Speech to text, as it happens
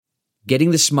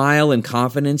Getting the smile and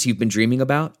confidence you've been dreaming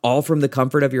about, all from the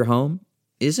comfort of your home,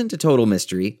 isn't a total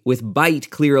mystery with Byte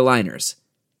clear aligners.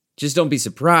 Just don't be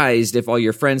surprised if all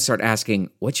your friends start asking,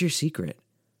 "What's your secret?"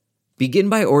 Begin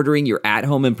by ordering your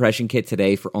at-home impression kit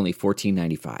today for only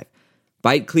 $14.95.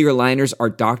 Byte clear aligners are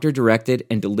doctor-directed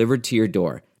and delivered to your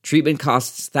door. Treatment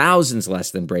costs thousands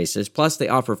less than braces, plus they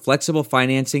offer flexible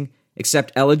financing,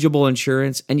 accept eligible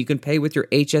insurance, and you can pay with your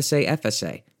HSA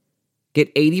FSA. Get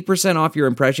 80% off your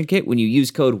impression kit when you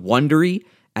use code WONDERY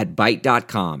at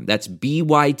Byte.com. That's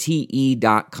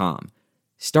BYTE.com.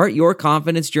 Start your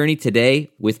confidence journey today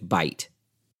with Byte.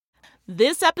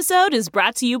 This episode is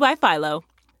brought to you by Philo.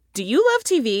 Do you love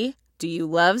TV? Do you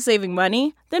love saving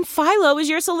money? Then Philo is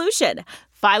your solution.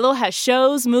 Philo has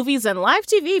shows, movies, and live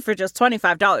TV for just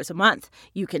 $25 a month.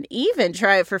 You can even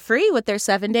try it for free with their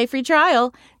 7-day free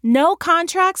trial. No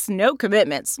contracts, no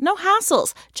commitments, no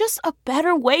hassles. Just a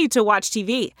better way to watch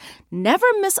TV. Never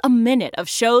miss a minute of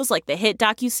shows like the hit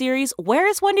docuseries Where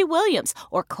is Wendy Williams?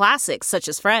 Or classics such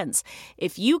as Friends.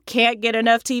 If you can't get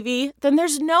enough TV, then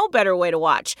there's no better way to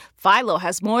watch. Philo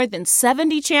has more than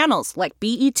 70 channels like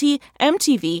BET,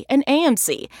 MTV, and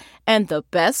AMC. And the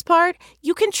best part?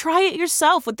 You can try it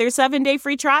yourself with their 7-day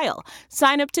free trial.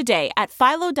 Sign up today at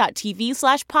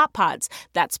philo.tv/poppods.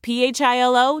 That's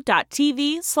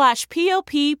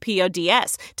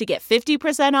philo.tv/POPPODS to get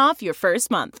 50% off your first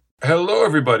month. Hello,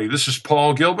 everybody. This is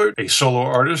Paul Gilbert, a solo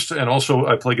artist, and also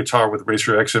I play guitar with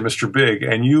Racer X and Mr. Big,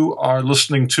 and you are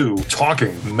listening to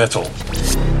Talking Metal.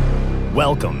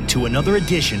 Welcome to another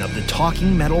edition of the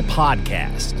Talking Metal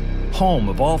Podcast, home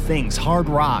of all things hard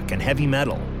rock and heavy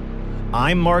metal.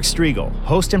 I'm Mark Striegel,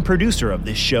 host and producer of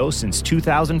this show since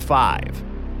 2005.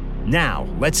 Now,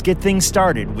 let's get things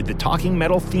started with the Talking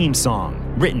Metal theme song,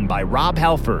 written by Rob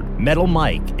Halford, Metal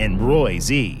Mike, and Roy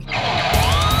Z. Communication,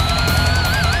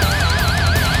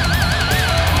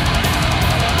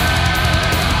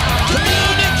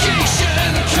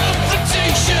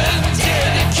 confrontation,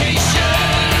 dedication.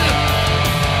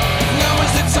 Now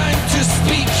is the time to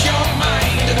speak your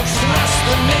mind across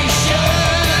the nation.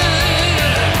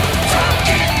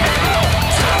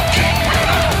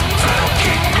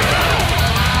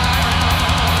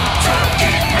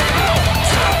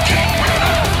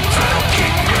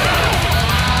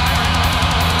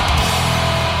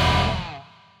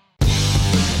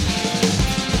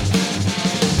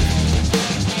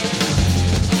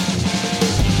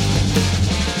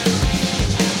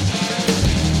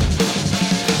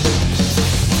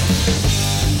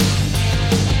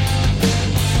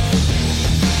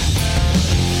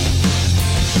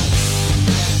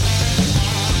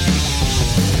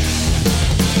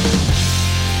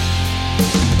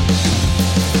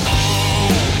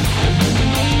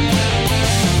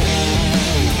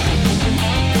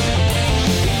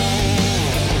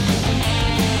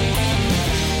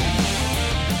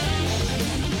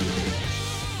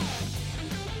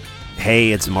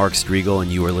 Hey, it's Mark Striegel,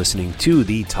 and you are listening to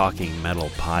the Talking Metal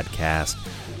Podcast.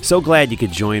 So glad you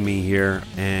could join me here,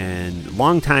 and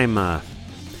longtime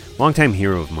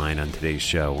hero of mine on today's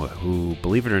show, who,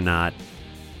 believe it or not,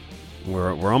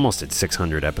 we're almost at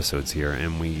 600 episodes here,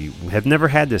 and we have never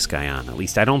had this guy on. At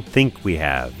least I don't think we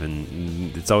have,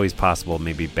 and it's always possible.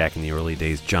 Maybe back in the early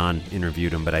days, John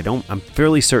interviewed him, but I'm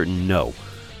fairly certain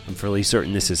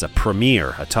this is a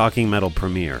premiere, a Talking Metal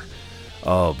premiere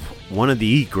of one of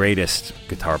the greatest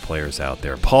guitar players out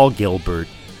there, Paul Gilbert.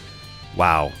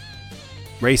 Wow.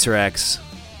 Racer X,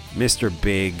 Mr.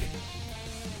 Big,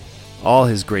 all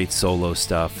his great solo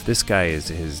stuff. This guy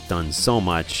has done so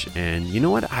much, and you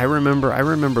know what? I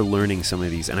remember learning some of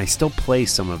these, and I still play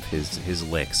some of his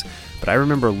licks, but I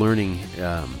remember learning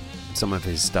some of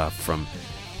his stuff from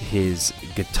his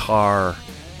guitar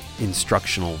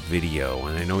instructional video,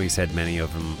 and I know he's had many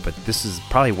of them, but this is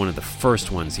probably one of the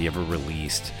first ones he ever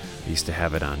released. I used to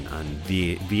have it on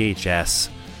VHS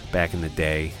back in the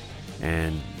day,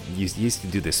 and you used to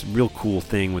do this real cool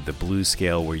thing with the blues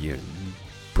scale where you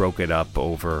broke it up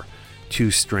over 2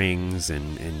 strings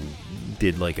and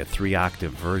did like a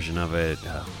 3-octave version of it.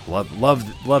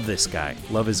 Love this guy.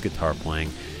 Love his guitar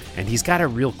playing, and he's got a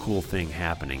real cool thing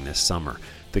happening this summer.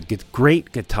 The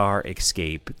Great Guitar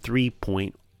Escape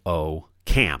 3.0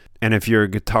 Camp. And if you're a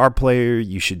guitar player,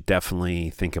 you should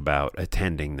definitely think about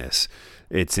attending this.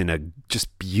 It's in a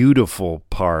just beautiful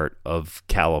part of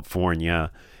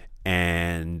California,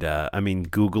 and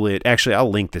Google it. Actually, I'll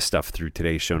link this stuff through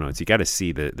today's show notes. You got to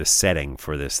see the setting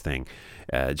for this thing.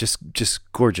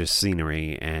 Just gorgeous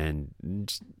scenery, and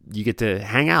you get to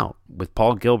hang out with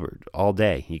Paul Gilbert all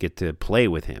day. You get to play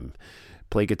with him,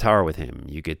 play guitar with him.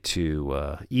 You get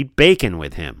to eat bacon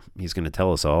with him. He's going to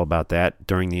tell us all about that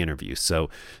during the interview. So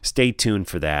stay tuned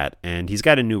for that. And he's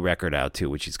got a new record out too,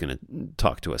 which he's going to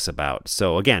talk to us about.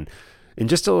 So again, in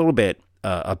just a little bit,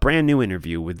 a brand new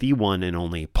interview with the one and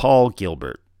only Paul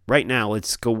Gilbert. Right now,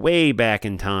 let's go way back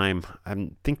in time. I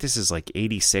think this is like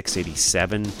 86,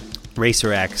 87.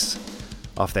 Racer X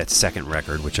off that second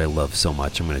record, which I love so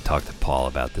much. I'm going to talk to Paul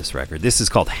about this record. This is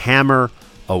called Hammer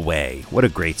Away. What a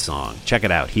great song. Check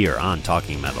it out here on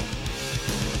Talking Metal.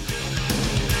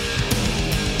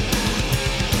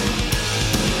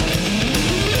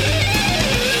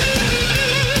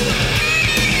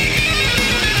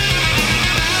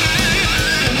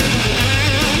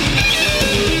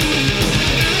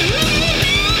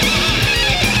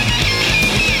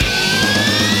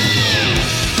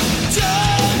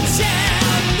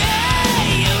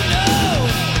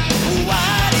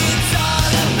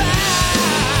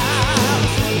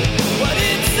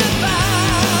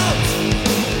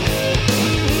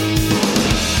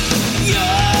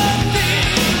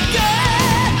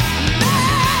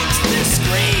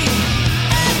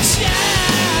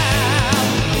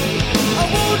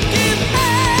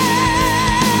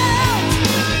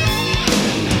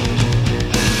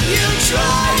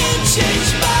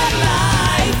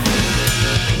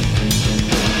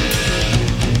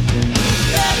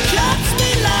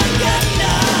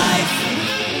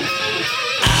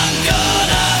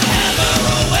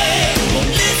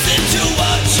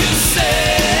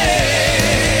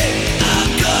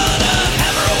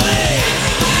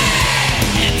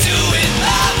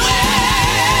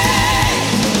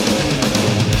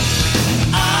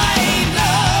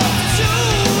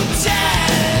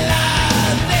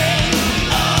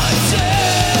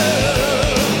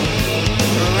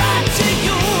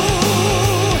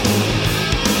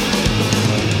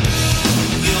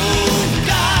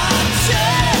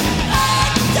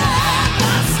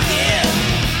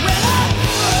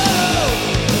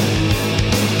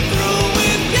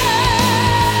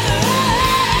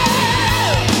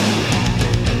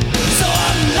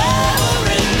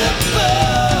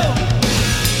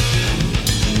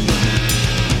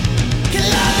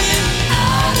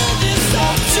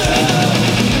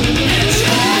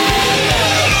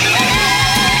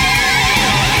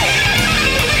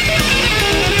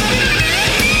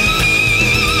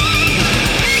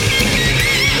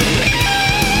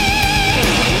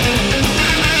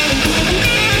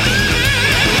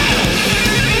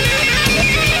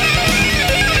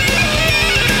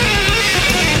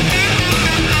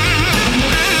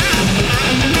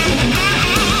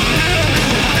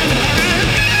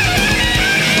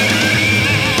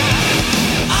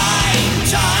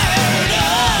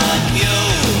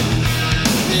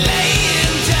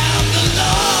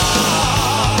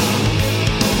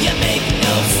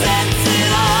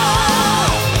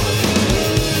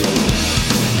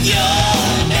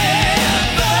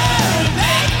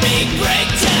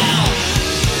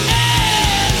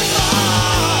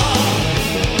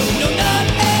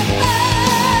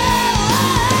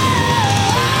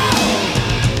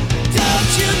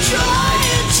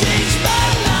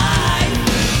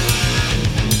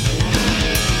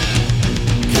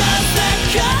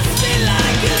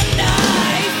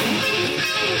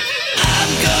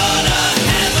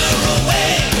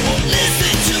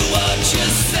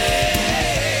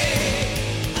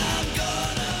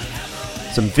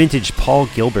 Some vintage Paul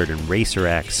Gilbert and Racer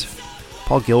X.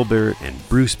 Paul Gilbert and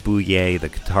Bruce Bouillet, the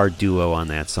guitar duo on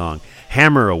that song.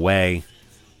 Hammer Away.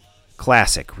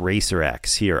 Classic Racer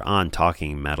X here on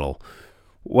Talking Metal.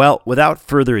 Well, without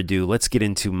further ado, let's get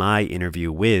into my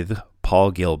interview with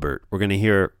Paul Gilbert. We're going to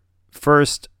hear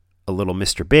first a little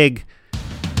Mr. Big,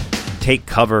 Take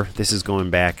Cover. This is going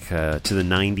back to the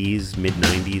 90s,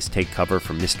 mid-90s, Take Cover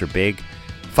from Mr. Big,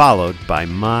 followed by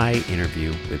my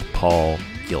interview with Paul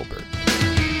Gilbert.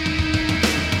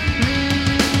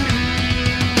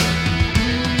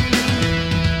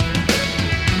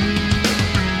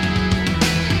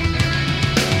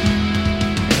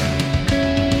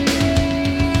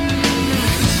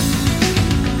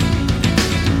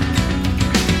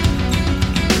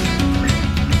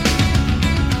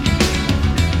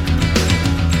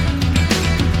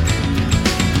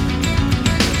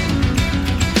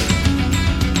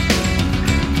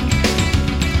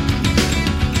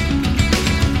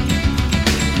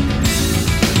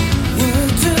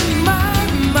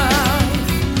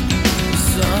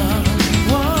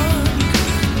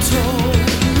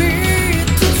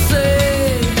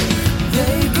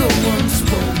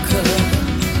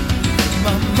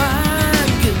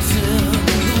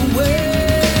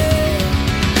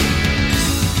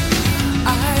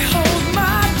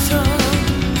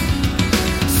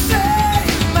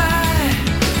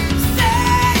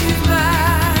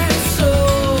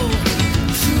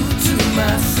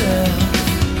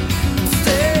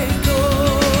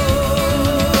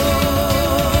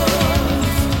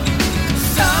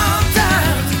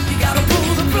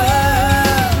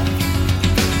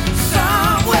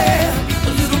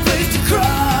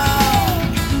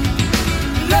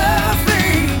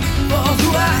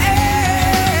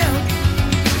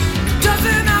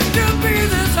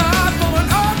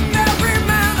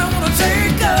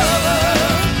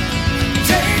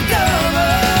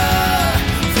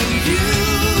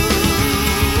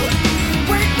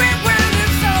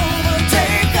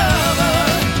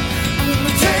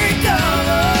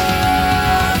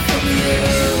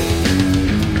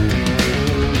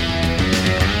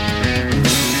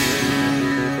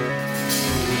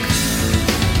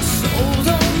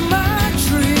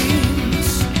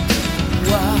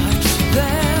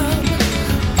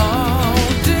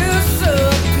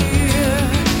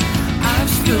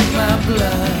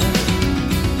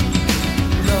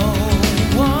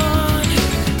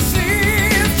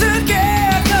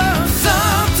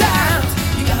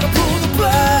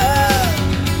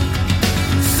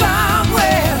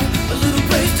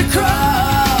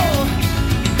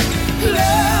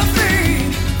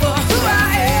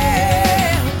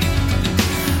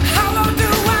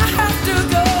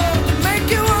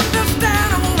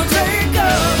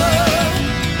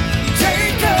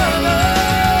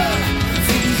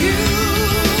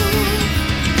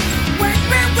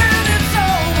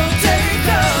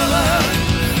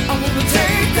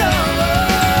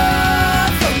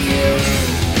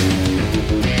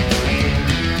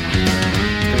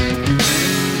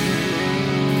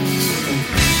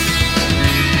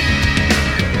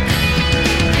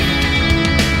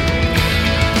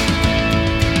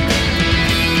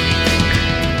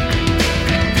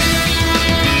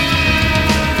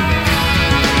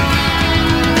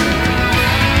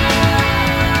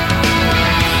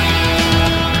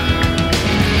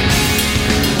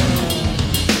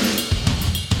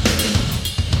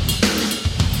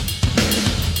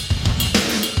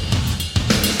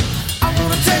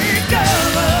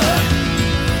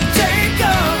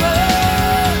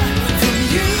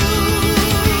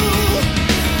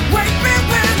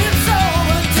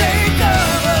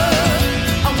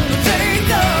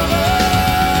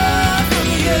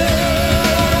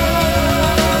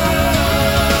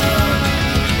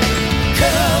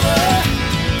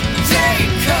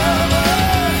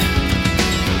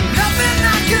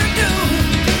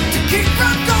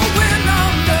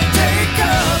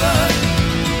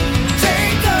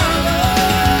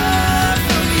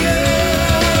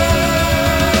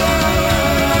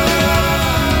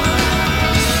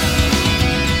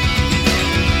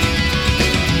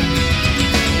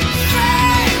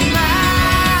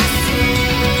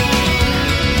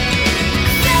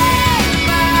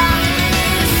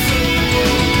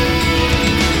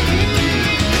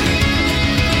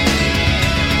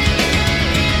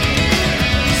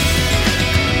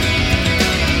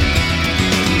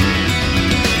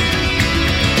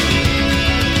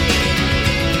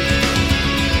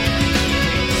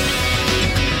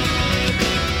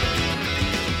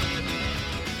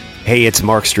 Hey, it's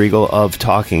Mark Strigl of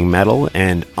Talking Metal,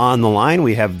 and on the line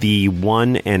we have the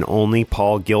one and only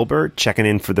Paul Gilbert checking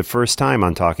in for the first time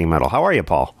on Talking Metal. How are you,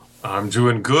 Paul? I'm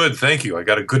doing good, thank you. I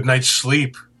got a good night's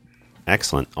sleep.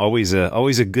 Excellent. Always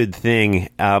a good thing.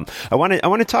 I want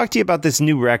to talk to you about this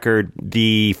new record.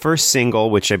 The first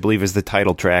single, which I believe is the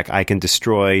title track, "I Can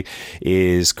Destroy,"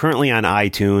 is currently on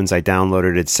iTunes. I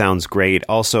downloaded it. Sounds great.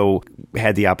 Also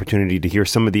had the opportunity to hear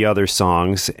some of the other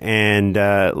songs, and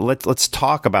let's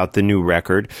talk about the new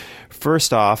record.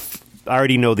 First off, I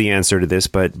already know the answer to this,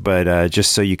 but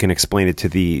just so you can explain it to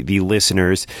the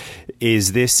listeners,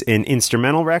 is this an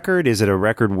instrumental record? Is it a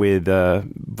record with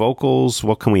vocals?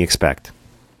 What can we expect?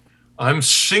 I'm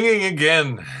singing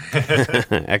again.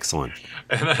 Excellent.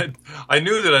 And I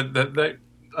knew that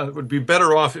I would be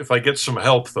better off if I get some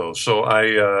help, though. So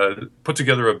I put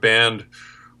together a band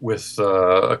with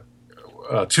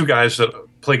two guys that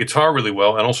play guitar really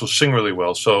well and also sing really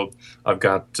well. So I've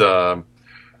got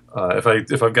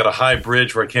if I've got a high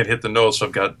bridge where I can't hit the notes,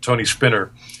 I've got Tony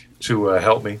Spinner to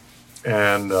help me,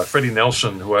 and Freddie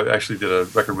Nelson, who I actually did a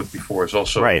record with before, is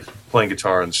also playing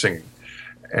guitar and singing.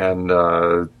 And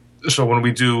so when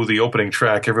we do the opening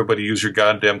track, everybody use your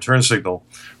goddamn turn signal.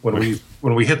 When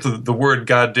we hit the word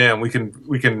goddamn, we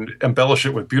can embellish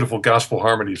it with beautiful gospel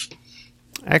harmonies.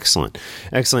 Excellent.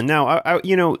 Now,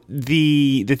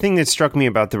 the thing that struck me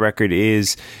about the record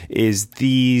is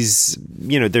these,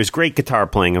 there's great guitar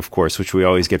playing, of course, which we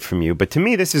always get from you. But to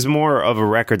me, this is more of a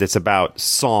record that's about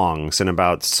songs and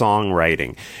about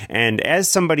songwriting. And as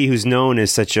somebody who's known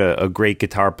as such a great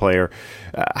guitar player,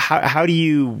 how do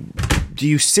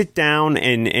you sit down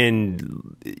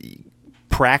and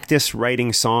practice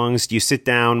writing songs? Do you sit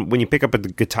down when you pick up a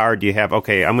guitar? Do you have,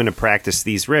 okay, I'm going to practice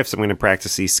these riffs, I'm going to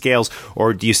practice these scales,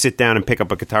 or do you sit down and pick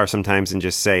up a guitar sometimes and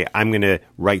just say, I'm going to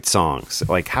write songs?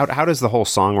 Like, how does the whole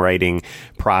songwriting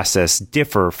process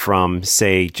differ from,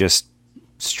 say, just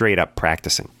straight up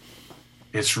practicing?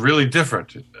 It's really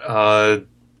different, and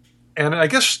I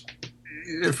guess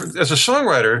as a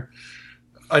songwriter,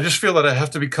 I just feel that I have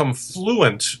to become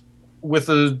fluent with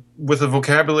a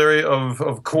vocabulary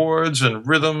of chords and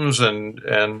rhythms and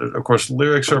of course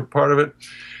lyrics are part of it.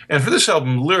 And for this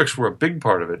album, lyrics were a big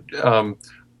part of it.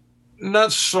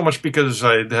 Not so much because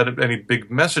I had any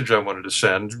big message I wanted to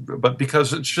send, but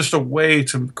because it's just a way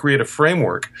to create a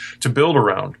framework to build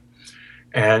around.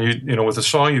 And you know, with a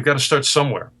song, you've got to start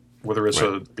somewhere, whether it's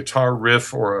a guitar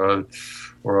riff or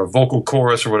a vocal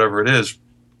chorus or whatever it is.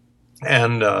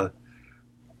 And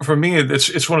for me,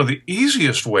 it's one of the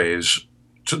easiest ways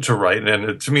to write,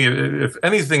 and to me, if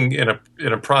anything in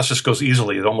a process goes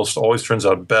easily, it almost always turns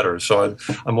out better. So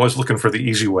I'm always looking for the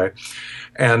easy way,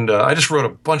 and I just wrote a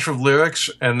bunch of lyrics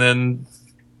and then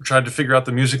tried to figure out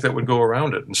the music that would go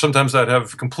around it. And sometimes I'd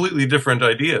have completely different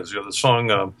ideas. The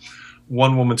song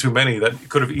 "One Woman Too Many" that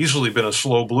could have easily been a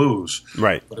slow blues,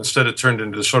 right? But instead, it turned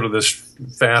into sort of this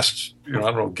fast, I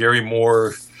don't know, Gary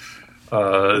Moore.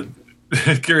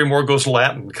 Gary Moore Goes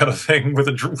Latin kind of thing with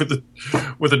a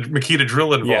Makita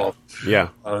drill involved. Yeah.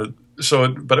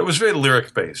 But it was very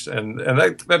lyric based, and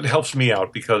that helps me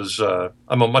out because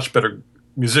I'm a much better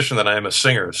musician than I am a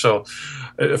singer. So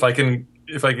if I can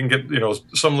get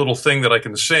some little thing that I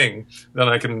can sing, then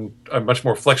I'm much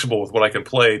more flexible with what I can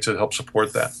play to help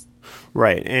support that.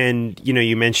 Right. And,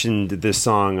 you mentioned this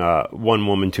song, One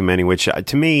Woman Too Many, which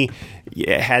to me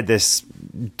had this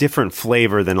different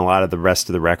flavor than a lot of the rest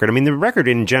of the record. I mean, the record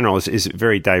in general is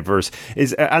very diverse.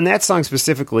 Is on that song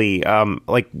specifically,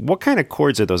 like what kind of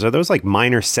chords are those? Are those like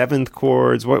minor seventh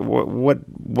chords?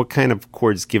 What kind of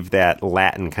chords give that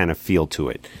Latin kind of feel to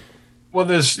it? Well,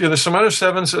 there's some minor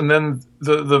sevenths, and then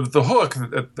the hook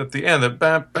at the end, the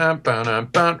bam bam bam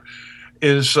bam,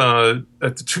 is the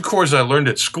two chords I learned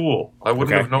at school. I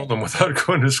wouldn't have known them without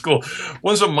going to school.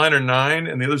 One's a minor 9,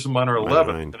 and the other's a minor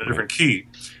 11 in a different key.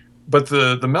 But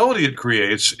the melody it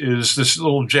creates is this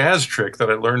little jazz trick that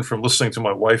I learned from listening to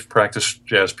my wife practice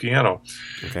jazz piano,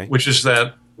 which is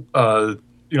that,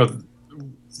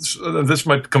 this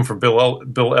might come from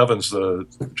Bill Evans, the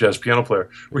jazz piano player,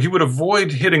 where he would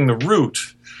avoid hitting the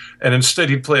root, and instead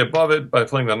he'd play above it by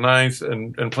playing the 9th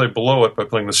and play below it by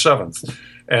playing the 7th.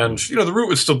 And, the root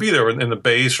would still be there in the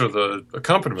bass or the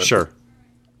accompaniment. Sure.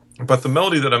 But the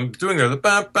melody that I'm doing there, the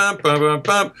bam, bam, bam, bam,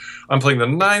 bam, I'm playing the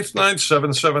 9th, 9th,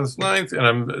 7th, 7th, 9th, and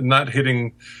I'm not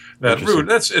hitting that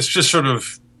root. It's just sort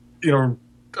of, I'm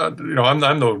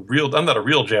not a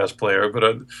real jazz player, but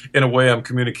in a way I'm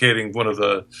communicating one of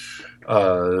the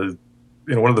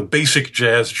basic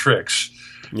jazz tricks.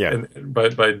 Yeah. and by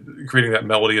creating that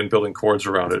melody and building chords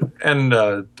around it. And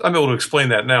I'm able to explain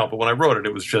that now, but when I wrote it,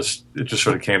 it just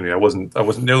sort of came to me. I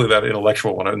wasn't nearly that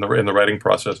intellectual when in the writing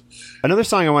process. Another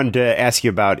song I wanted to ask you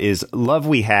about is "Love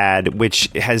We Had," which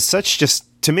has such just.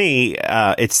 To me,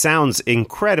 it sounds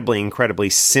incredibly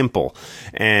simple,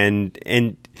 and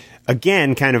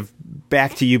again, kind of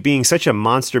back to you being such a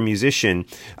monster musician.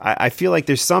 I feel like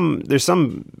there's some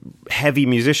heavy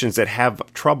musicians that have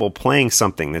trouble playing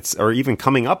something or even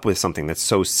coming up with something that's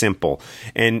so simple.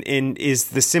 And is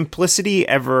the simplicity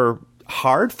ever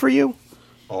hard for you?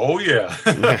 Oh yeah,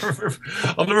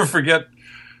 I'll never forget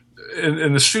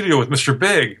in the studio with Mr.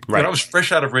 Big. Right. When I was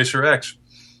fresh out of Racer X.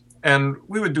 And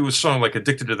we would do a song like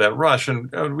Addicted to That Rush,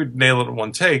 and we'd nail it in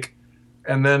one take.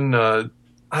 And then, I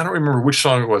don't remember which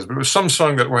song it was, but it was some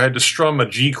song where I had to strum a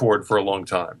G chord for a long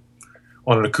time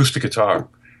on an acoustic guitar.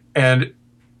 And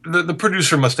the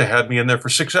producer must have had me in there for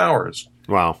 6 hours.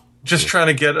 Wow. Just trying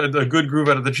to get a good groove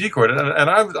out of the G chord.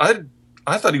 And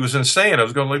I thought he was insane. I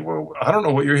was going like, well, I don't know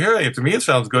what you're hearing. To me, it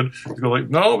sounds good. He's going like,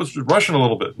 no, it's rushing a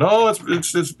little bit. No,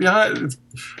 it's behind. It's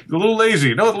a little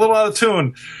lazy. No, it's a little out of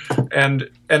tune. And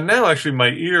now actually my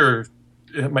ears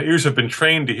have been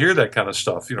trained to hear that kind of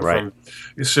stuff. From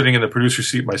sitting in the producer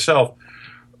seat myself.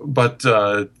 But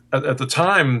at the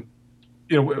time,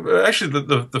 actually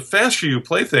the faster you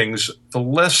play things, the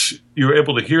less you're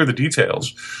able to hear the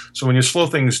details. So when you slow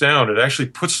things down, it actually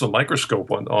puts the microscope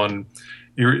on.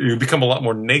 You become a lot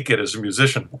more naked as a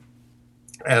musician,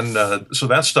 and so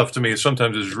that stuff to me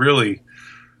sometimes is really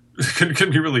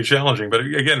can be really challenging. But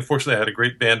again, fortunately, I had a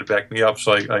great band to back me up,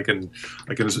 so I can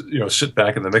sit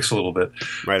back in the mix a little bit.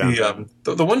 Right on.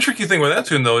 The one tricky thing with that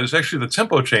tune though is actually the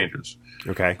tempo changes.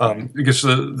 Okay. Because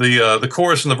the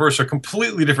chorus and the verse are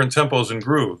completely different tempos and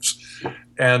grooves,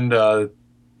 and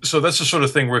so that's the sort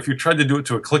of thing where if you tried to do it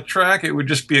to a click track, it would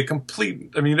just be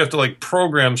you'd have to like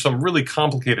program some really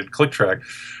complicated click track.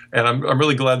 And I'm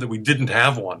really glad that we didn't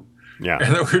have one. Yeah.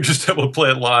 And that we were just able to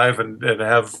play it live and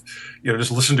have,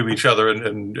 just listen to each other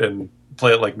and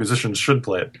play it like musicians should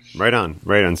play it. Right on.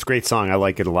 It's a great song. I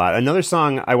like it a lot. Another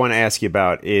song I want to ask you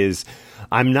about is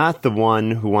 "I'm Not the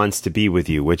One Who Wants to Be With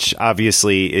You," which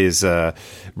obviously is a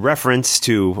reference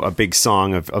to a big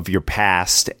song of your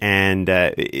past. And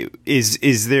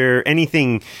is there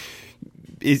anything?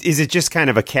 Is it just kind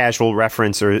of a casual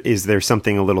reference, or is there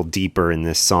something a little deeper in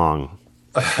this song?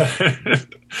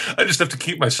 I just have to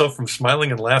keep myself from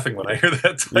smiling and laughing when I hear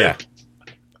that title. Yeah.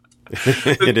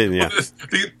 It is, yeah.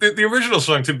 The original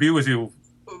song, "To Be With You,"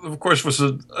 of course, was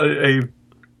a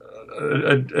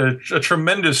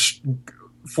tremendous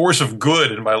force of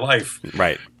good in my life.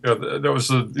 Right. That was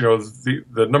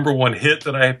the number one hit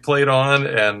that I played on,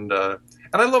 and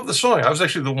I love the song. I was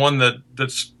actually the one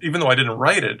that's even though I didn't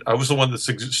write it, I was the one that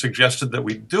suggested that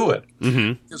we do it.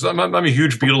 Because I'm a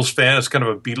huge Beatles fan. It's kind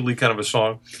of a Beatley kind of a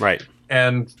song. Right.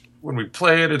 And when we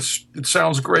play it, it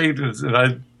sounds great, and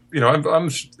I'm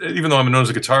even though I'm known as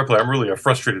a guitar player, I'm really a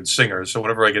frustrated singer. So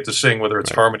whenever I get to sing, whether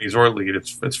it's harmonies or lead,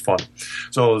 it's fun.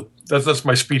 So that's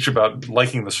my speech about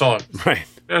liking the song. Right.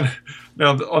 And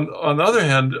now on the other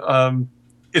hand,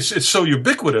 it's so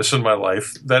ubiquitous in my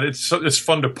life that it's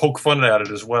fun to poke fun at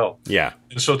it as well. Yeah.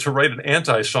 And so to write an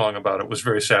anti-song about it was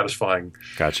very satisfying.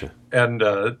 Gotcha. And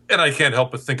I can't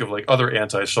help but think of like other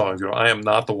anti-songs. "I Am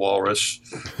Not the Walrus,"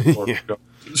 or Yeah.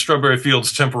 "Strawberry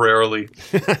Fields Temporarily."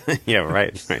 Yeah,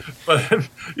 right. But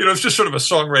it's just sort of a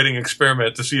songwriting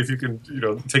experiment to see if you can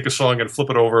take a song and flip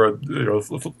it over,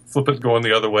 flip it going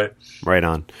the other way. Right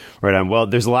on. Well,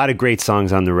 there's a lot of great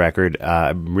songs on the record.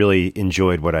 Really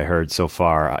enjoyed what I heard so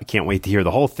far. I can't wait to hear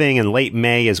the whole thing. In late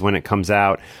May is when it comes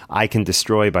out. "I Can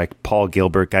Destroy" by Paul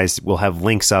Gilbert. Guys, we'll have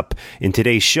links up in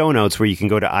today's show notes where you can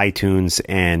go to iTunes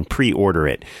and pre-order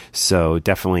it. So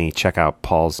definitely check out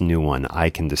Paul's new one, "I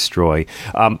Can Destroy."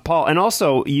 Paul, and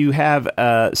also you have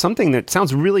something that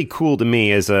sounds really cool to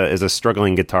me as a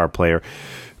struggling guitar player.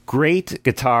 Great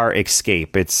Guitar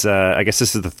Escape. It's I guess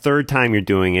this is the third time you're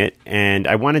doing it, and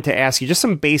I wanted to ask you just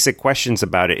some basic questions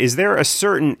about it. Is there a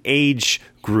certain age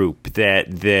group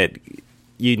that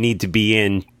you need to be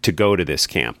in to go to this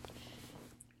camp?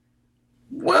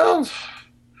 Well,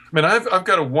 I mean, I've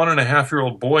got a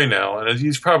 1.5-year-old boy now, and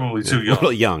he's probably too young. A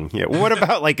little young, yeah. What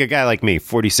about like a guy like me,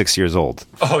 46 years old?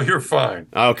 Oh, you're fine.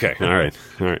 Okay, all right.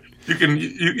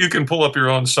 You can pull up your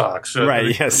own socks.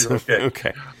 Right. Yes. Okay.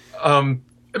 Okay.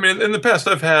 I mean, in the past,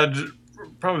 I've had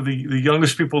probably the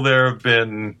youngest people there have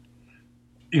been,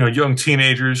 young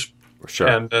teenagers. Sure.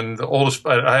 And then the oldest,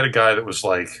 I had a guy that was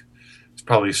like,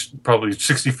 probably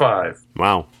 65.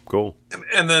 Wow. Cool.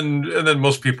 And then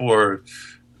most people are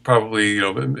probably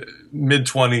mid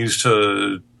 20s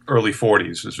to early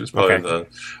 40s is probably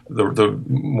the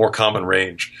more common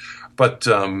range. But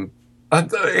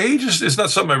age is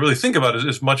not something I really think about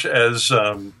as much as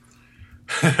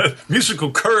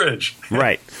musical courage.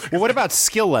 Right. Well, what about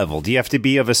skill level? Do you have to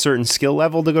be of a certain skill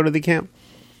level to go to the camp?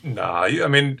 Nah, I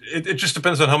mean, it just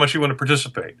depends on how much you want to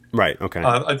participate. Right, okay.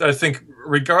 I think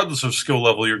regardless of skill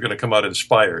level, you're going to come out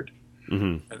inspired.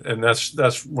 Mm-hmm. And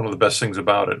that's one of the best things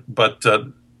about it. But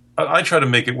I try to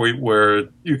make it where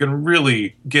you can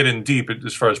really get in deep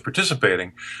as far as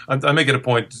participating. I make it a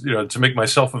point, to make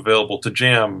myself available to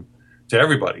jam to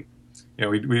everybody.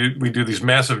 We do these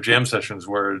massive jam sessions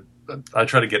where I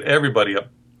try to get everybody up,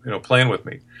 playing with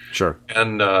me. Sure.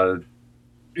 And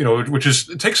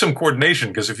it takes some coordination,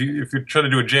 because if you try to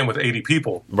do a jam with 80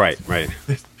 people, right,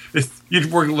 you'd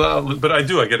work. But I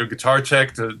get a guitar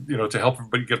tech to help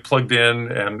everybody get plugged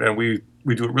in, and we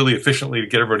do it really efficiently to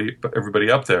get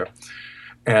everybody up there,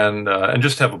 and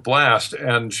just have a blast.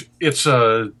 And it's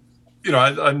I'm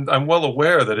well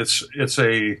aware that it's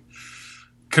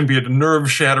can be a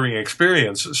nerve-shattering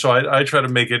experience. So I try to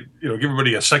make it, give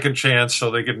everybody a second chance,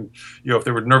 so they can, if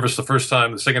they were nervous the first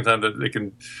time, the second time that they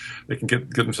can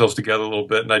get themselves together a little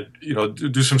bit. And I,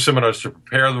 do some seminars to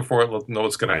prepare them for it, let them know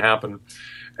what's going to happen,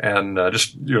 and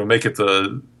just make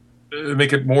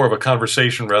it more of a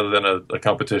conversation rather than a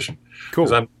competition. Cool.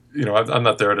 Because I'm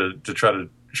not there to try to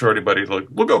show anybody, like,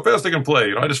 look how fast I can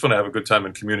play. I just want to have a good time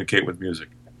and communicate with music.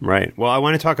 Right. Well, I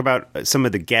want to talk about some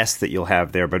of the guests that you'll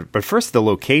have there, but first the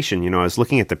location. I was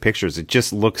looking at the pictures; it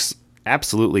just looks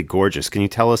absolutely gorgeous. Can you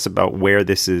tell us about where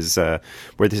this is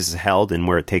held and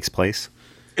where it takes place?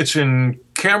 It's in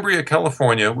Cambria,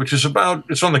 California, which is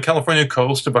it's on the California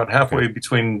coast, about halfway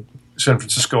between San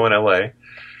Francisco and LA.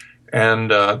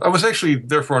 And I was actually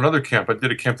there for another camp. I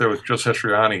did a camp there with Joe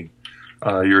Satriani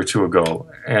a year or two ago,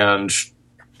 and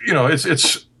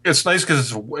it's nice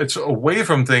because it's away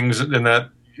from things in that.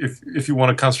 If you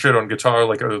want to concentrate on guitar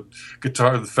like a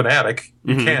guitar fanatic,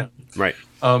 you can. Right.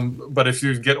 But if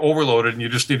you get overloaded and you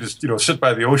just need to sit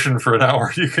by the ocean for an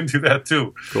hour, you can do that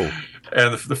too. Cool.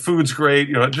 And the food's great.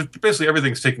 Just basically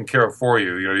everything's taken care of for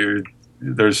you.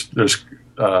 There's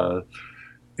a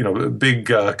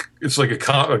big. It's like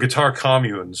a guitar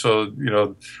commune. So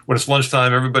when it's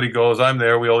lunchtime, everybody goes. I'm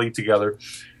there. We all eat together.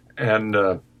 And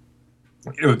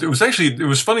it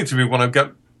was funny to me when I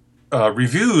got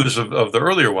reviews of the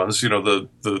earlier ones.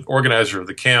 The organizer of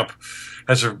the camp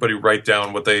has everybody write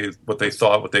down what they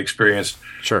thought, what they experienced.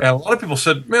 Sure. And a lot of people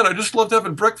said, "Man, I just loved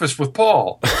having breakfast with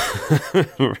Paul."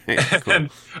 Right. Cool.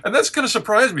 And that's kind of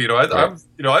surprised me. I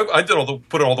did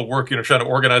put in all the work, trying to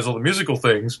organize all the musical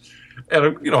things.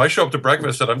 And I show up to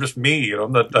breakfast and I'm just me. I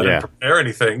didn't prepare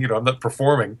anything. I'm not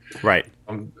performing. Right.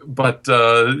 But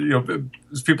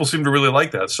people seem to really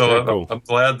like that. So cool. I'm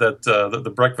glad that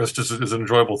the breakfast is an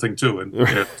enjoyable thing too. And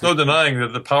there's no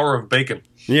denying the power of bacon.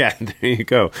 Yeah, there you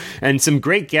go. And some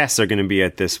great guests are going to be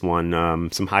at this one.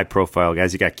 Some high-profile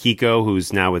guys. You got Kiko,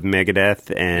 who's now with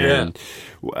Megadeth. And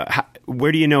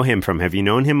where do you know him from? Have you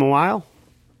known him a while?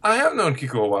 I have known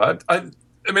Kiko a while. I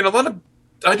mean,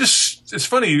 it's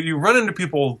funny. You run into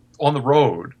people on the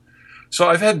road. So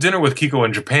I've had dinner with Kiko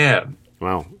in Japan.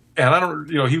 Wow. And I don't,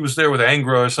 he was there with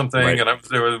Angra or something, right. And I was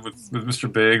there with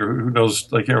Mr. Big, or who knows,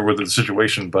 with the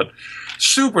situation, but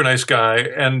super nice guy.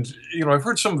 And, I've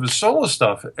heard some of his solo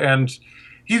stuff, and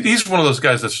he's one of those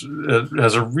guys that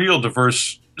has a real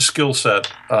diverse skill set,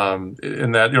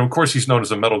 in that, of course he's known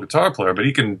as a metal guitar player, but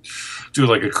he can do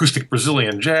like acoustic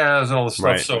Brazilian jazz and all this stuff.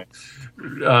 Right. So,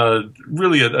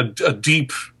 really a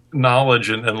deep knowledge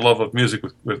and love of music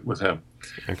with him.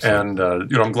 Excellent.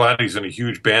 And I'm glad he's in a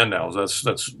huge band now. So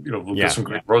that's we'll get some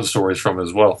great road stories from him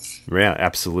as well. Yeah,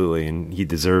 absolutely, and he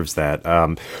deserves that.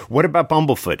 What about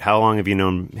Bumblefoot? How long have you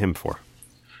known him for?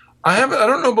 I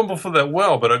don't know Bumblefoot that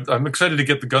well, but I'm excited to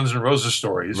get the Guns N' Roses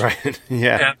stories. Right.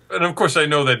 Yeah. And of course I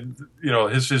know that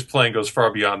his playing goes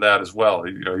far beyond that as well.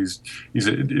 He's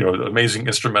an amazing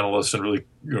instrumentalist and really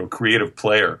creative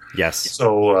player. Yes.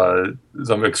 So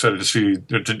I'm excited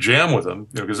to jam with him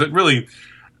because it really.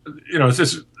 It's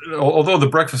just, although the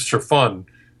breakfasts are fun,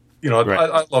 right.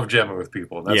 I love jamming with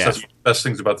people. And that's one of the best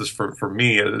things about this for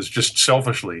me is just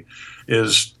selfishly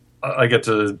is I get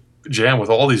to jam with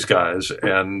all these guys,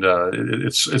 and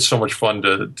it's so much fun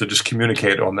to just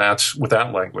communicate with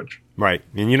that language. Right.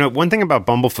 And one thing about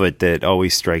Bumblefoot that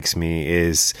always strikes me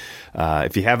is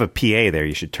if you have a PA there,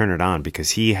 you should turn it on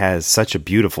because he has such a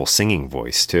beautiful singing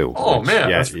voice too. Oh, man.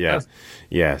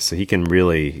 Yeah, so he can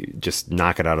really just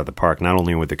knock it out of the park, not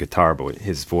only with the guitar, but with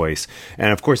his voice.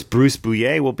 And, of course, Bruce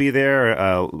Bouillet will be there,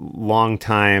 a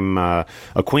longtime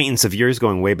acquaintance of yours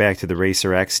going way back to the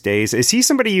Racer X days. Is he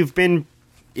somebody you've been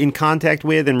in contact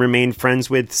with and remained friends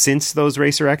with since those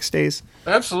Racer X days?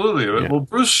 Absolutely. Yeah. Well,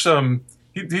 Bruce,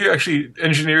 he actually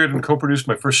engineered and co-produced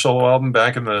my first solo album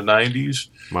back in the 90s.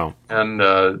 Wow. And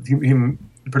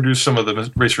he produced some of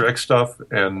the Racer X stuff,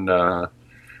 and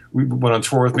we went on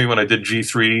tour with me when I did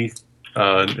G3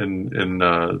 in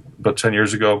about 10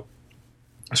 years ago.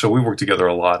 So we worked together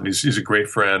a lot, and he's a great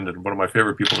friend and one of my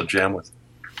favorite people to jam with.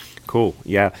 Cool.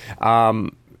 Yeah.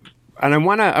 And I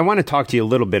want to talk to you a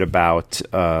little bit about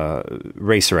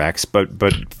Racer X, but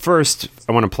first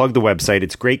I want to plug the website.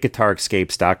 It's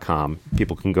greatguitarescapes.com.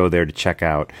 People can go there to check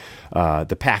out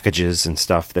the packages and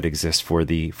stuff that exist for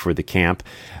the camp,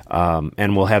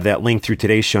 and we'll have that link through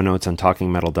today's show notes on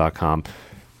talkingmetal.com.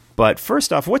 But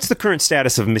first off, what's the current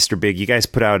status of Mr. Big? You guys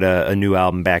put out a new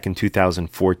album back in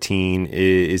 2014.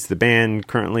 Is the band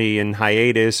currently in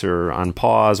hiatus or on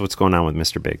pause? What's going on with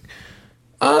Mr. Big?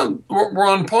 We're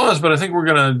on pause, but I think we're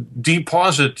going to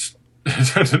de-pause it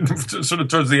sort of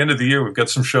towards the end of the year. We've got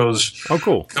some shows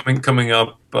coming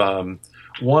up.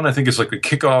 One, I think, is like a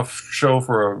kickoff show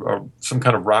for some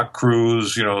kind of rock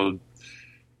cruise, you know.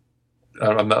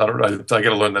 I got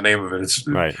to learn the name of it. It's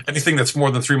right. Anything that's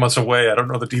more than 3 months away. I don't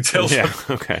know the details. Yeah,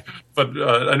 okay. But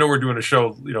I know we're doing a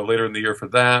show, you know, later in the year for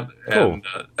that, and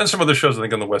some other shows I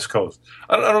think on the West Coast.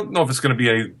 I don't know if it's going to be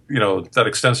any, you know, that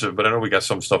extensive, but I know we got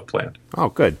some stuff planned. Oh,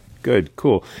 good,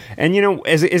 cool. And you know,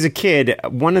 as a kid,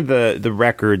 one of the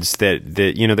records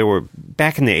that you know, there were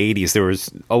back in the 80s. There was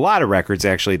a lot of records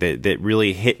actually that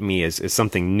really hit me as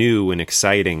something new and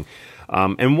exciting.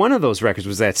 And one of those records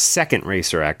was that second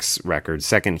Racer X record,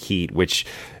 Second Heat, which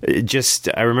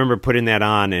I remember putting that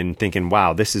on and thinking,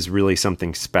 wow, this is really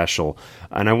something special.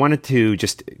 And I wanted to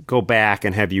just go back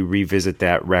and have you revisit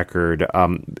that record.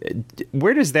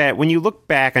 Where does that, when you look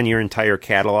back on your entire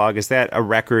catalog, is that a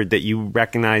record that you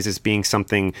recognize as being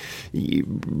something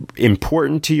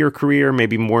important to your career,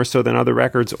 maybe more so than other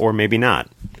records, or maybe not?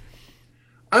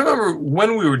 I remember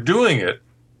when we were doing it,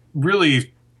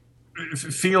 really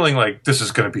feeling like this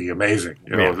is going to be amazing.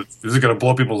 You know, this is going to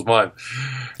blow people's mind.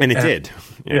 And it did.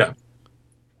 Yeah.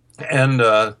 And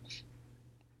I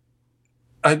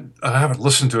haven't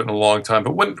listened to it in a long time,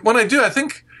 but when I do, I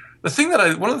think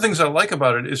one of the things I like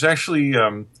about it is actually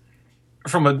I've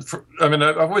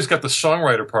always got the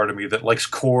songwriter part of me that likes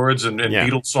chords and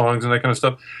Beatles songs and that kind of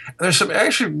stuff. And there's some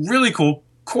actually really cool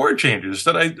chord changes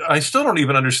that I still don't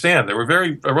even understand. I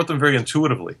wrote them very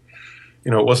intuitively. You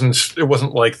know, it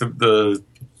wasn't like the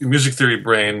music theory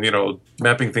brain, you know,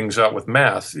 mapping things out with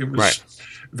math. It was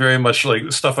very much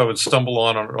like stuff I would stumble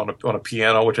on a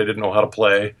piano, which I didn't know how to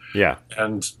play. Yeah,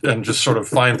 and just sort of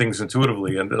find things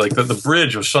intuitively. And like the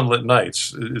bridge of Sunlit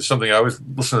Nights is something I always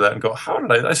listen to that and go, how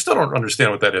did I still don't understand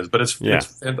what that is, but it's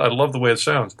and I love the way it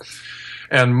sounds.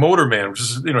 And Motorman, which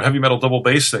is, you know, heavy metal double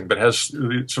bass thing, but has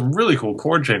some really cool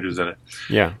chord changes in it.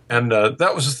 Yeah. And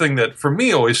that was the thing that, for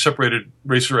me, always separated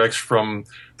Racer X from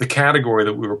the category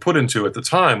that we were put into at the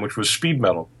time, which was speed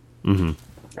metal. Mm-hmm.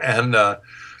 And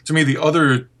to me, the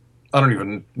other, I don't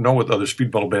even know what the other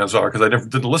speed metal bands are because I never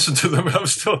didn't listen to them. I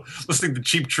was still listening to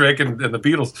Cheap Trick and the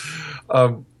Beatles.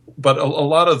 But a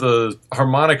lot of the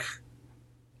harmonic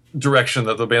direction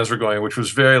that the bands were going, which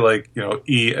was very like, you know,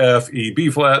 E, F, E, B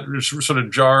flat, sort of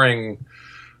jarring,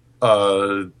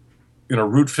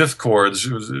 root fifth chords.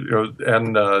 It was, you know,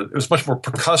 and it was much more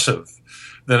percussive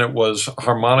than it was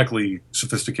harmonically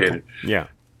sophisticated. Yeah.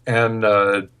 And,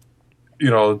 I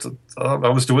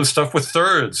was doing stuff with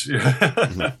thirds.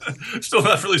 Mm-hmm. Still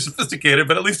not really sophisticated,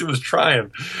 but at least it was trying.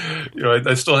 You know,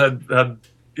 I still had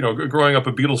you know, growing up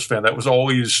a Beatles fan, that was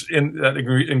always in that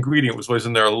ingredient was always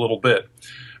in there a little bit.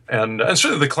 And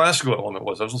certainly the classical element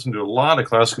was. I was listening to a lot of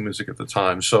classical music at the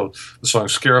time. So the song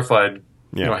Scarified,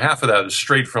 you know, half of that is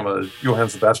straight from a Johann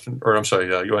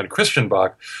Christian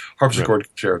Bach harpsichord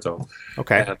concerto.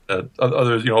 Okay. And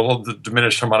others, you know, all the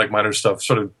diminished harmonic minor stuff,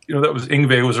 sort of, you know, that was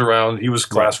Yngwie was around. He was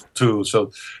classical too.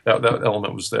 So that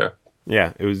element was there.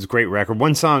 Yeah, it was a great record.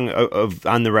 One song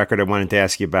on the record I wanted to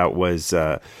ask you about was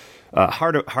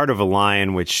Heart of a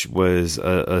Lion, which was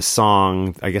a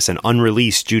song, I guess, an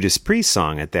unreleased Judas Priest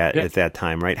song at that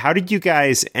time, right? How did you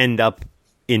guys end up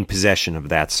in possession of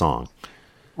that song?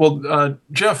 Well,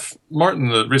 Jeff Martin,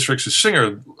 the Racer X's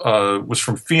singer, was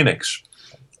from Phoenix,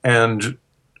 and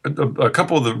a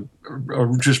couple of the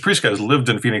Judas Priest guys lived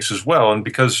in Phoenix as well. And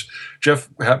because Jeff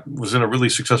was in a really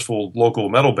successful local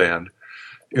metal band,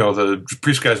 you know, the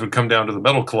Priest guys would come down to the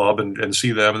metal club and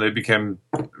see them, and they became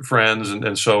friends.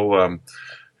 And so,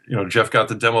 you know, Jeff got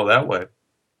the demo that way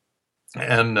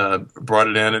and brought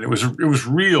it in, and it was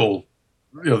real.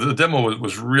 You know, the demo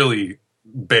was really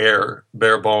bare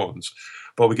bones,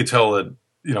 but we could tell that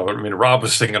I mean, Rob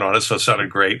was singing on it, so it sounded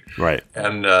great. Right.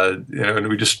 And and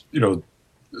we just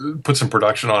put some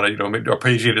production on it.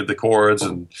 Arpeggiated the chords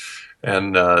and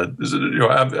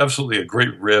absolutely a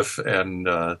great riff. And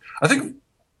I think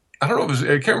I don't know.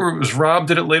 I can't remember if it was Rob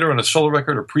did it later on a solo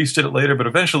record or Priest did it later, but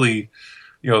eventually,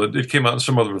 it came out in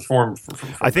some other form.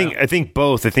 I think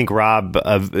both. I think Rob,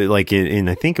 I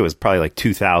think it was probably like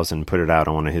 2000, put it out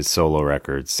on one of his solo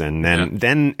records, and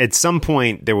then at some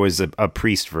point there was a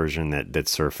Priest version that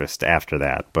surfaced after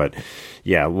that. But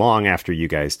yeah, long after you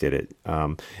guys did it,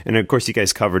 and of course you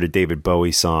guys covered a David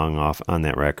Bowie song off on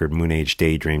that record, Moon Age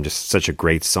Daydream, just such a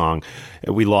great song.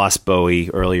 We lost Bowie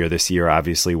earlier this year,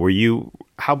 obviously.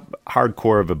 How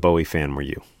hardcore of a Bowie fan were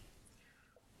you?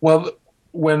 Well,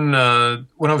 when I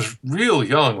was real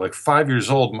young, like 5 years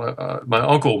old, my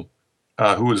uncle,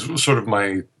 who was sort of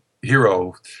my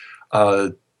hero,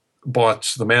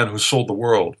 bought The Man Who Sold the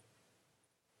World,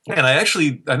 and I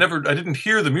didn't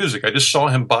hear the music. I just saw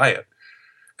him buy it,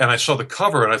 and I saw the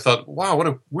cover, and I thought, wow, what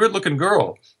a weird looking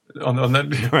girl on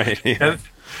that. Right. Yeah.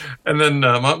 And then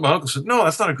my uncle said, no,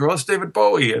 that's not a girl, it's David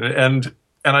Bowie, and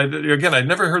I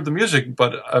never heard the music,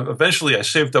 but eventually I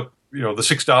saved up the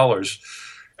 $6.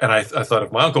 And I thought,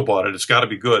 if my uncle bought it, it's got to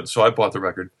be good. So I bought the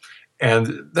record,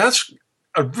 and that's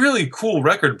a really cool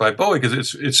record by Bowie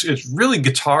because it's really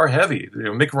guitar heavy.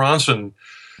 Mick Ronson,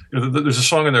 there's a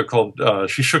song in there called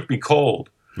 "She Shook Me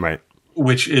Cold," right?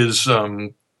 Which is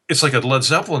it's like a Led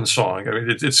Zeppelin song. I mean,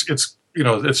 it's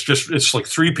like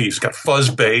 3-piece. It's got fuzz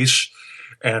bass,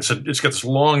 and it's got this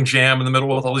long jam in the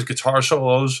middle with all these guitar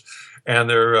solos, and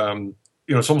they're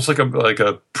it's almost like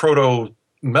a proto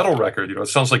metal record. It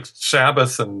sounds like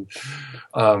Sabbath, and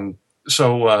it's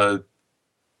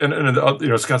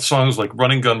got songs like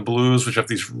Running Gun Blues, which have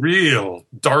these real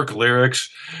dark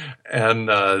lyrics, and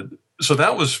so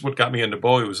that was what got me into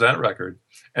Bowie, was that record.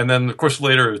 And then of course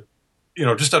later,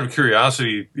 just out of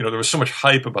curiosity, there was so much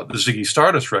hype about the Ziggy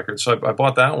Stardust record, so I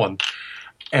bought that one,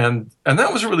 and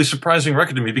that was a really surprising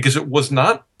record to me because it was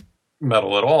not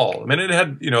metal at all. I mean, it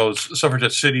had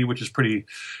Suffragette City, which has pretty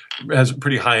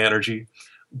high energy.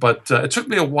 But it took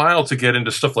me a while to get into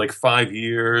stuff like 5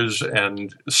 Years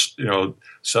and,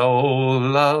 So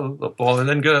Love, the Boy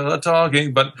and Girl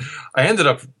Talking. But I ended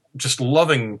up just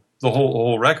loving the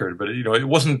whole record. But, it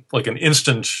wasn't like an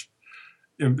instant,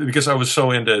 because I was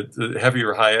so into the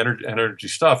heavier, high energy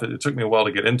stuff. It took me a while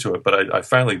to get into it. But I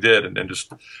finally did. And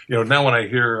just, now when I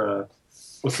hear,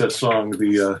 what's that song?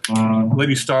 The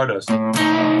Lady Stardust. I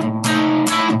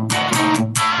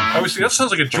always think that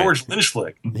sounds like a George Lynch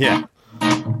flick. Yeah.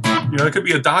 It could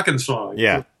be a Dawkins song.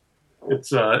 Yeah.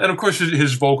 It's and of course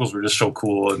his vocals were just so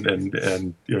cool,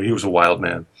 and he was a wild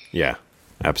man. Yeah,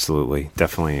 absolutely,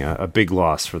 definitely a big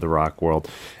loss for the rock world.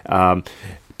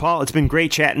 Paul, it's been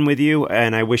great chatting with you,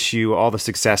 and I wish you all the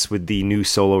success with the new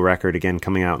solo record, again,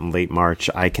 coming out in late March,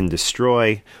 I Can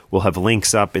Destroy. We'll have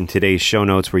links up in today's show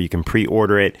notes where you can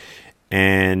pre-order it,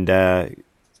 and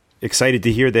excited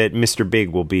to hear that Mr. Big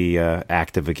will be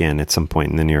active again at some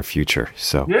point in the near future.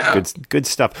 So yeah. Good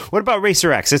stuff. What about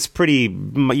Racer X? It's pretty.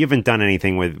 You haven't done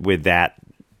anything with that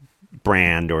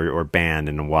brand or band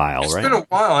in a while, right? It's been a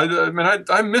while. I mean,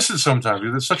 I miss it sometimes.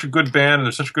 It's such a good band, and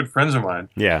they're such good friends of mine.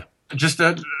 Yeah. Just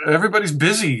that everybody's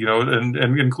busy, and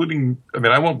including. I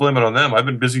mean, I won't blame it on them. I've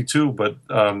been busy too, but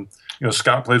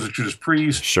Scott plays with Judas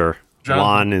Priest. Sure.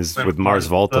 Lon is with Mars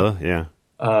Volta. Yeah.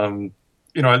 I'm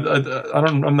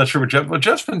not sure what Jeff. But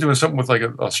Jeff's been doing something with like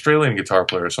an Australian guitar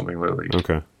player or something lately.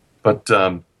 Okay. But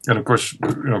and of course,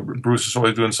 Bruce is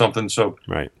always doing something. So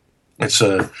right. It's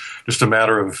just a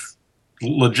matter of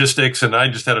logistics. And I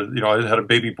just had a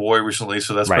baby boy recently,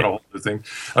 so that's been a whole other thing.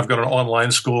 I've got an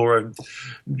online school where I'm,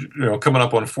 coming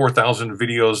up on 4,000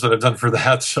 videos that I've done for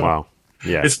that. So wow.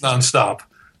 Yeah. It's nonstop.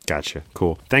 Gotcha.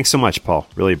 Cool. Thanks so much, Paul.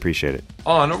 Really appreciate it.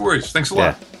 Oh, no worries. Thanks a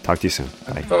lot. Yeah. Talk to you soon.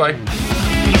 Bye. Bye-bye.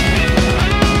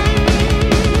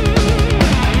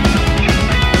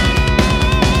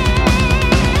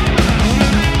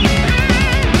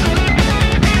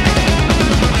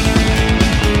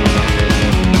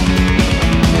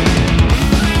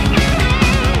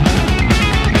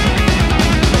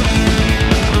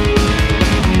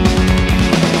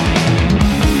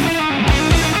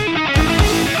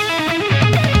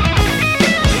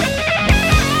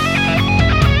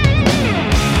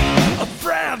 A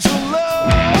fragile love.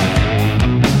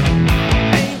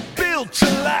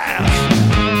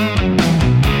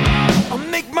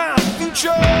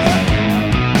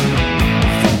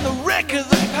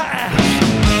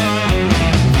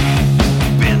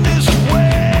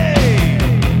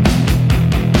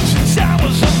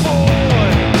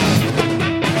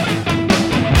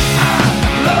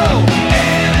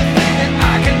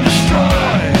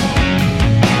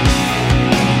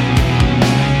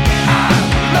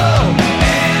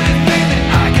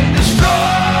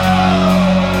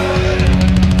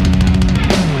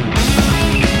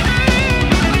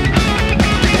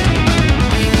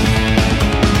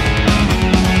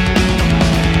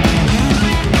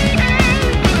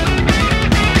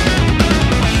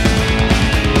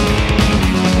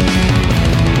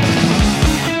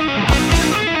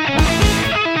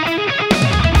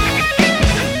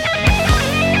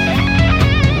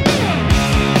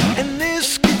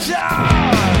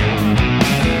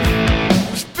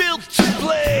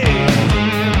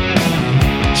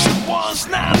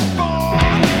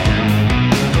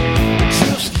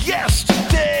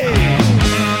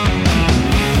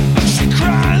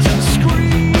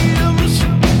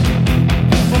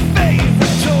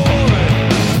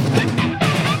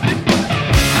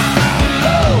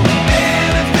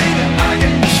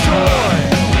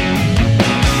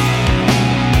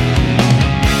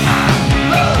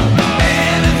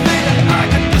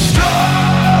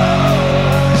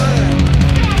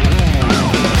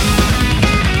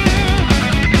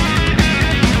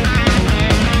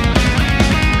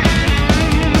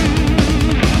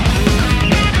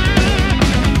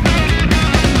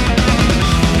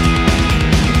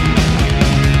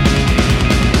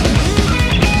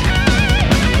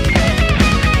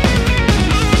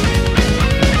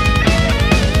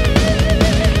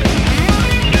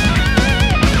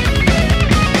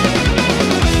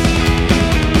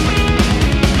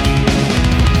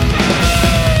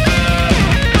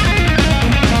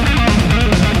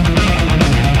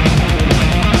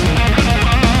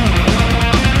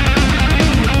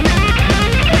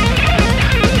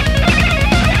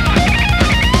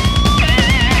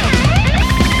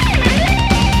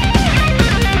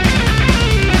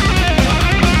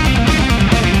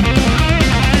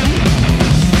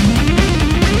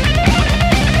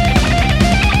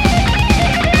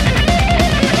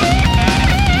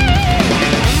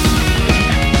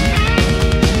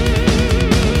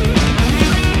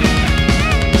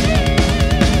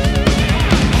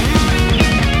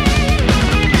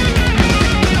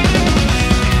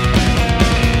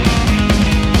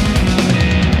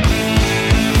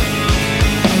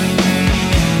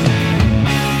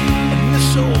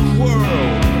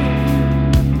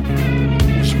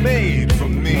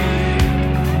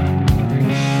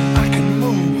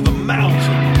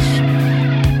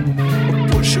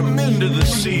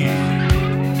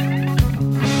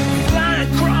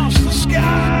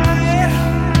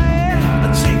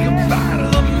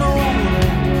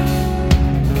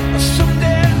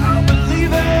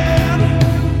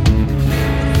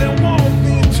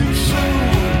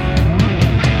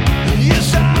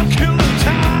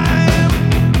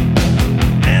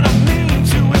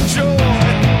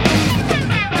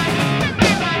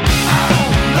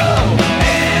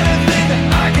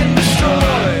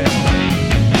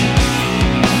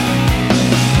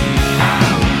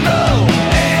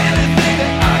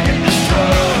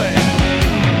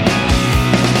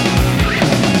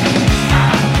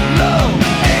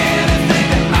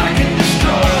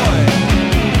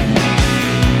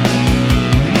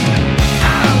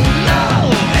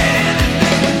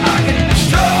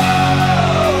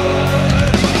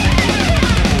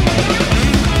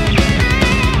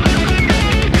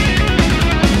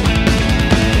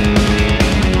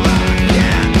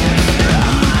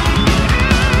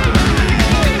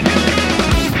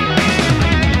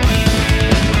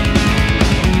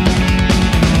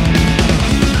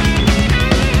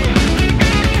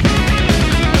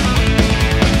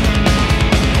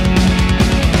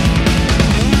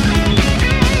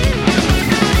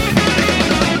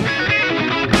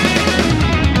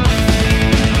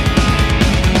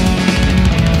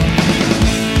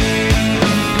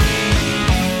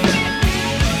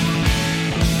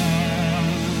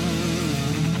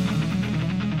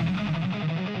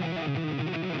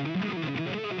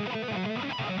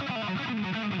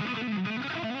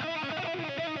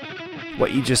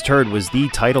 What you just heard was the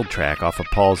title track off of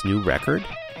Paul's new record,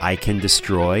 I Can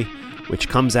Destroy, which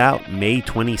comes out May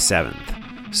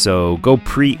 27th. So go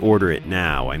pre-order it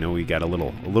now. I know we got a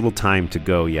little time to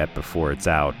go yet before it's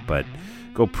out, but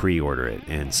go pre-order it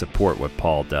and support what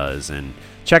Paul does. And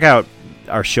check out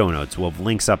our show notes. We'll have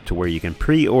links up to where you can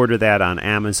pre-order that on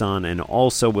Amazon, and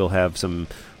also we'll have some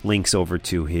links over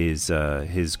to his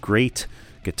great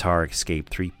Guitar Escape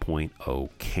 3.0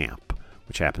 camp,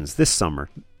 which happens this summer,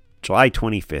 July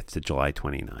 25th to July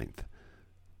 29th.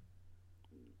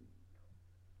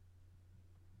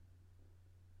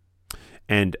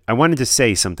 And I wanted to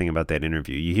say something about that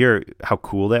interview. You hear how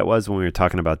cool that was when we were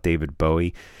talking about David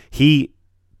Bowie. He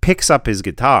picks up his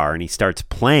guitar and he starts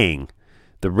playing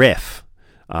the riff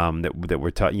that we're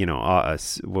talking,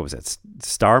 what was that,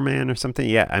 Starman or something?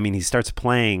 Yeah, I mean, he starts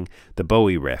playing the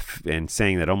Bowie riff and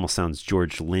saying that almost sounds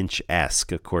George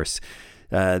Lynch-esque. Of course,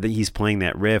 he's playing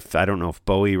that riff. I don't know if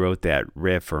Bowie wrote that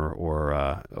riff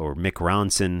or Mick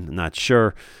Ronson. I'm not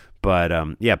sure. But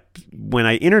yeah, when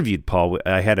I interviewed Paul,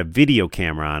 I had a video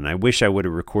camera on. I wish I would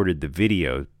have recorded the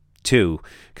video too,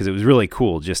 because it was really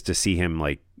cool just to see him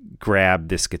like grab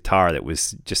this guitar that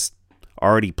was just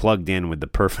already plugged in with the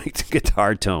perfect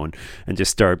guitar tone and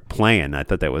just start playing. I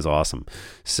thought that was awesome.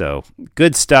 So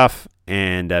good stuff.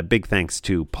 And big thanks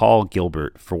to Paul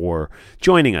Gilbert for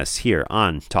joining us here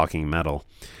on Talking Metal.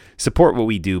 Support what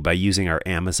we do by using our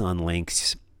Amazon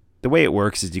links. The way it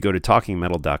works is you go to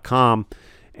talkingmetal.com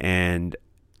and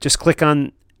just click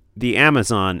on the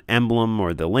Amazon emblem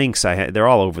or the links. They're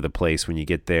all over the place when you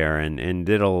get there, and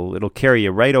it'll carry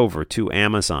you right over to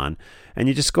Amazon. And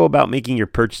you just go about making your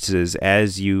purchases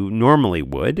as you normally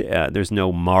would. There's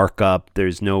no markup.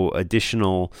 There's no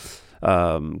additional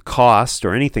cost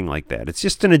or anything like that. It's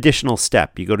just an additional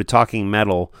step. You go to Talking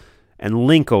Metal and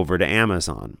link over to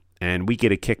Amazon, and we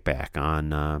get a kickback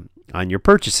on your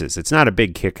purchases. It's not a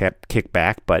big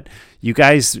kickback, but you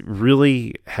guys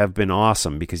really have been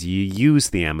awesome because you use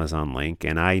the Amazon link,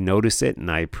 and I notice it and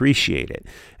I appreciate it.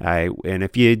 And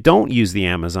if you don't use the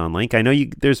Amazon link, I know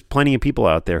there's plenty of people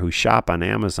out there who shop on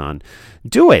Amazon.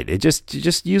 Do it.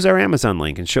 Just use our Amazon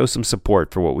link and show some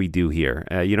support for what we do here.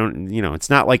 It's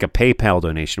not like a PayPal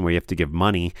donation where you have to give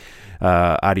money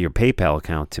out of your PayPal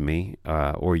account to me,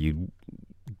 or you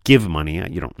give money.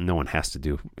 No one has to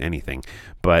do anything,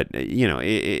 but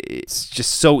it's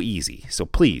just so easy. So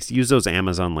please use those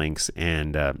Amazon links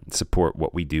and support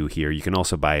what we do here. You can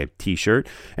also buy a t-shirt,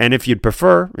 and if you'd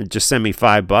prefer, just send me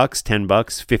 $5, $10,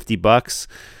 $50.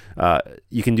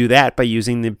 You can do that by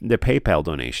using the PayPal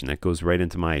donation that goes right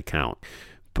into my account.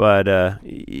 But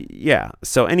yeah,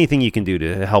 so anything you can do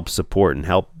to help support and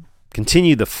help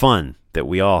continue the fun that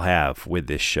we all have with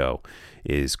this show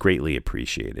is greatly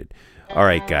appreciated. All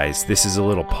right, guys, this is a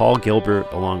little Paul Gilbert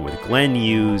along with Glenn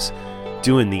Hughes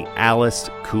doing the Alice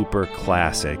Cooper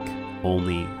classic,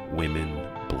 Only Women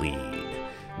Bleed.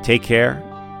 Take care.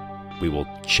 We will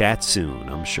chat soon,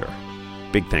 I'm sure.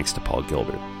 Big thanks to Paul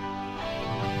Gilbert.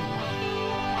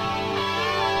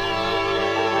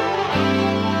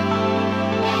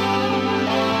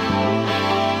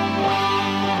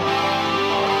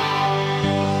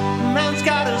 Man's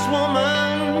got his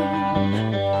woman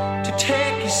to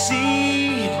take his seat.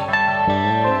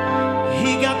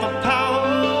 He got the power,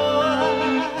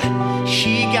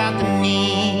 she got the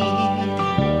need.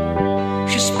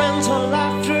 She spends her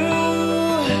life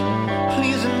through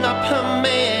pleasing up her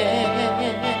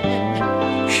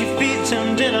man.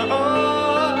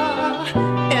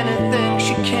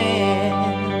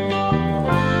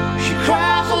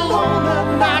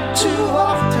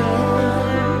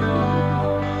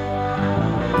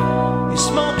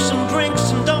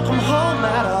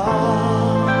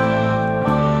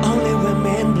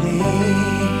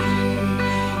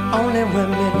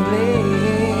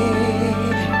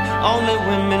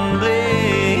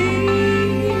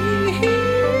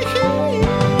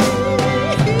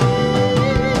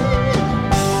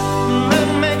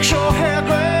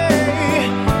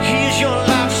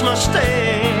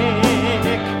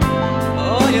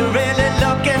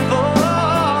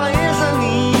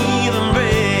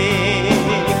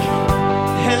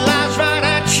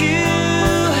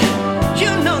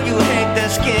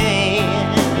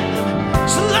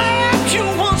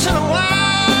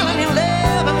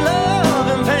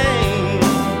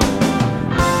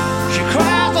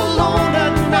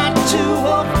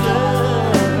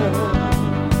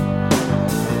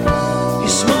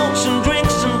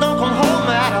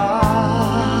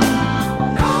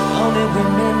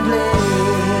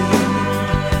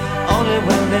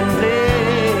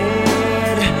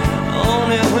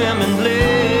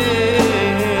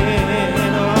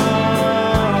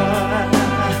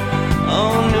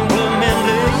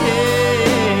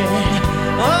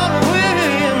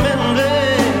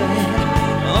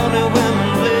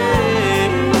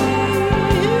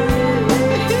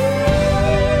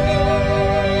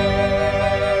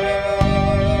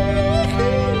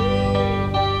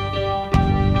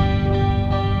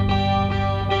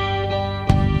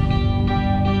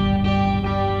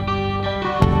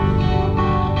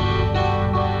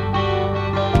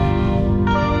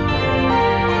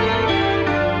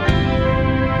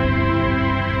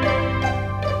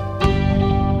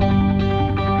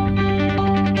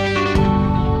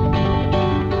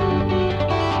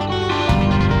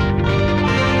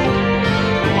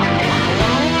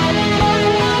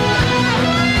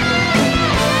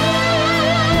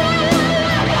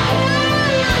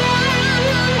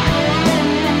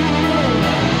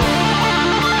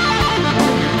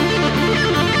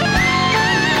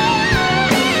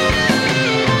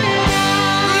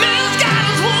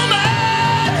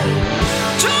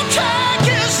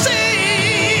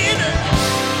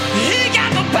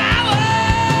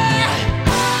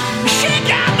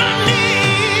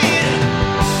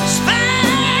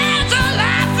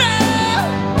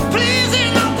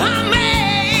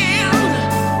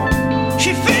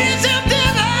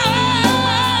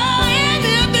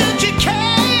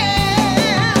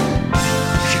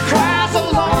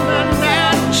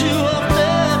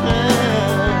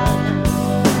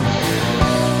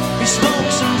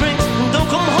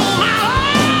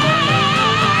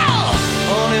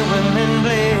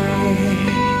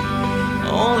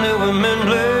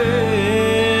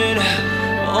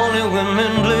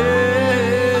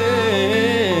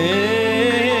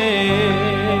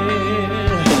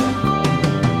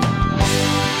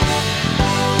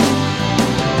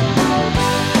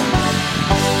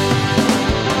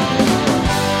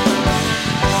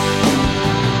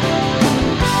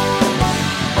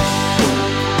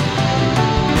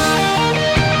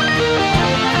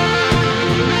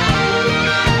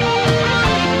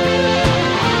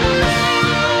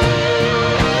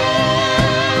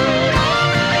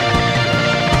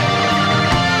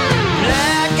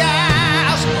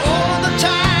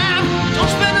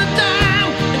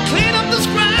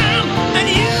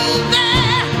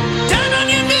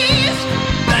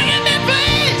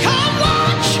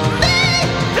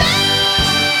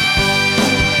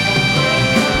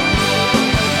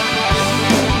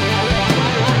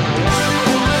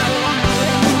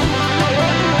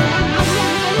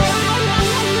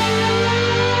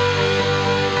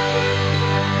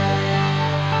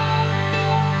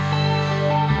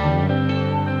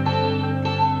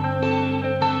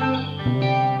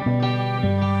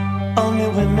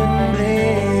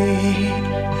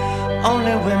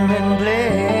 Only women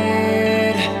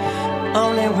bleed.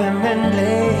 Only women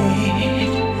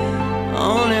bleed.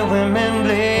 Only women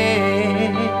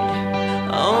bleed.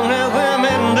 Only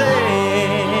women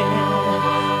bleed.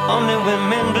 Only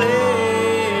women